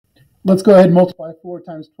Let's go ahead and multiply 4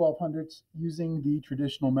 times 1200ths using the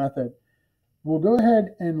traditional method. We'll go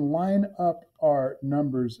ahead and line up our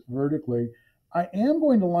numbers vertically. I am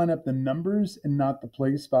going to line up the numbers and not the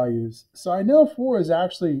place values. So I know 4 is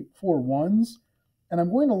actually 4 ones, and I'm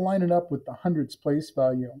going to line it up with the hundreds place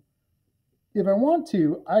value. If I want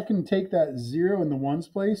to, I can take that 0 in the ones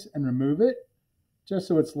place and remove it, just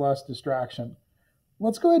so it's less distraction.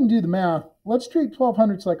 Let's go ahead and do the math. Let's treat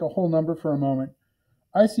 1200ths like a whole number for a moment.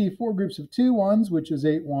 I see 4 groups of 2 ones, which is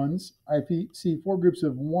 8 ones. I see 4 groups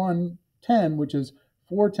of 1 10, which is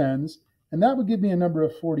 4 tens, and that would give me a number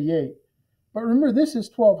of 48. But remember, this is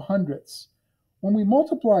 12 hundredths. When we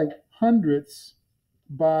multiply hundredths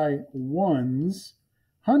by ones,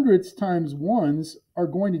 hundredths times ones are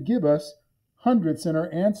going to give us hundredths in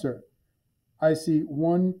our answer. I see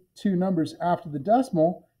 1, 2 numbers after the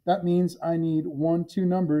decimal. That means I need 1, 2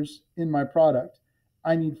 numbers in my product.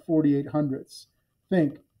 I need 48 hundredths.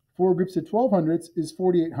 Think, 4 groups of 12 hundredths is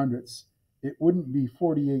 48 hundredths. It wouldn't be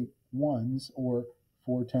 48 ones or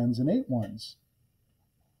 4 tens and 8 ones.